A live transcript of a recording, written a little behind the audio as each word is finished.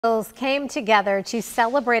Came together to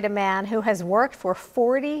celebrate a man who has worked for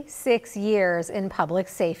 46 years in public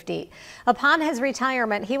safety. Upon his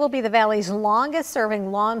retirement, he will be the Valley's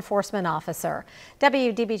longest-serving law enforcement officer.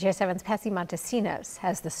 WDBJ 7's Patsy Montesinos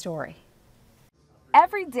has the story.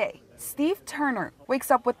 Every day, Steve Turner wakes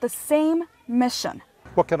up with the same mission.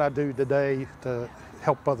 What can I do today to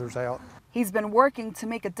help others out? He's been working to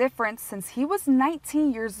make a difference since he was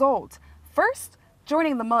 19 years old. First,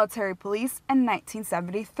 joining the military police in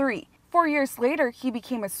 1973. 4 years later, he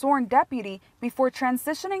became a sworn deputy before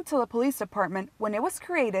transitioning to the police department when it was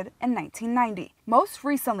created in 1990. Most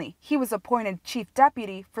recently, he was appointed chief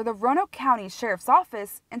deputy for the Roanoke County Sheriff's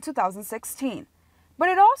Office in 2016. But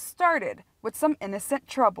it all started with some innocent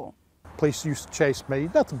trouble. Police used to chase me,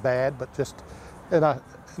 nothing bad, but and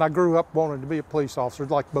I grew up wanting to be a police officer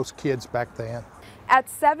like most kids back then. At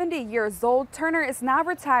 70 years old, Turner is now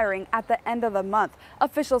retiring at the end of the month.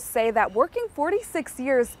 Officials say that working 46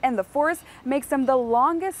 years in the force makes him the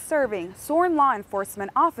longest-serving sworn law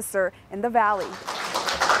enforcement officer in the Valley.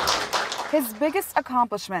 His biggest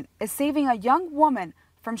accomplishment is saving a young woman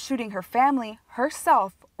from shooting her family,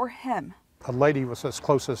 herself, or him. A lady was as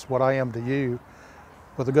close as what I am to you,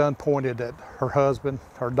 with a gun pointed at her husband,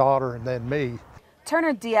 her daughter, and then me.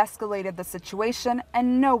 Turner de-escalated the situation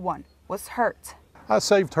and no one was hurt. I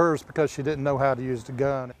saved hers because she didn't know how to use the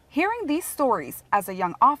gun. Hearing these stories as a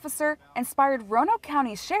young officer inspired Roanoke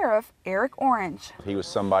County Sheriff Eric Orange. He was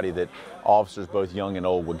somebody that officers both young and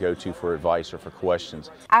old would go to for advice or for questions.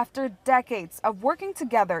 After decades of working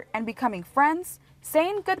together and becoming friends,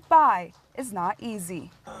 saying goodbye is not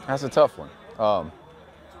easy. That's a tough one.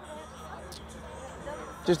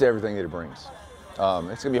 Just everything that it brings. It's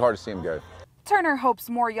going to be hard to see him go. Turner hopes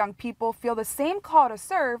more young people feel the same call to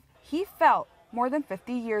serve he felt more than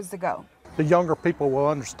 50 years ago. The younger people will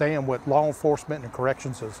understand what law enforcement and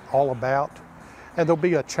corrections is all about, and there'll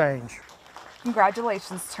be a change.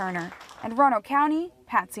 Congratulations, Turner. In Roanoke County,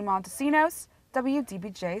 Patsy Montesinos,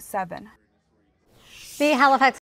 WDBJ 7. The Halifax